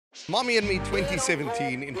Mommy and Me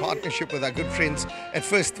 2017 in partnership with our good friends at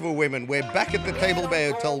First for Women. We're back at the Table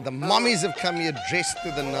Bay Hotel. The mommies have come here dressed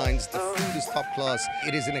to the nines. The food is top class.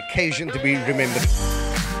 It is an occasion to be remembered.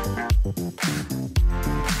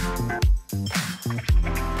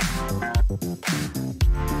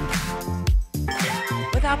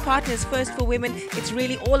 With our partners, First for Women, it's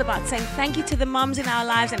really all about saying thank you to the moms in our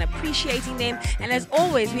lives and appreciating them. And as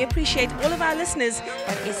always, we appreciate all of our listeners,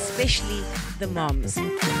 but especially the moms.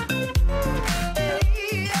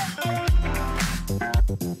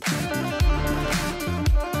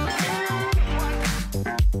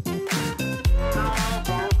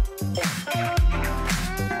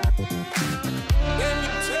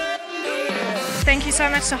 Thank you so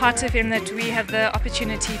much to HeartFM that we have the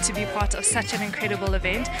opportunity to be part of such an incredible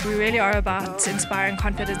event. We really are about inspiring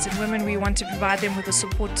confidence in women. We want to provide them with the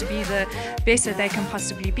support to be the best that they can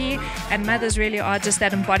possibly be, and mothers really are just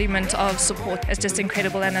that embodiment of support. It's just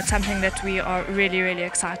incredible, and it's something that we are really, really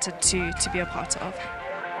excited to be a part of.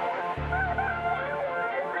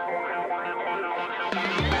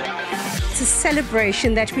 It's a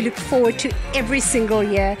celebration that we look forward to every single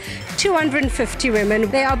year. 250 women,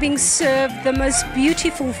 they are being served the most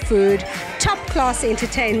beautiful food, top class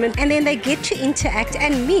entertainment, and then they get to interact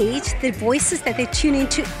and meet the voices that they tune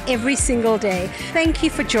into every single day. Thank you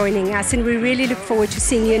for joining us, and we really look forward to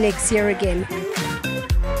seeing you next year again.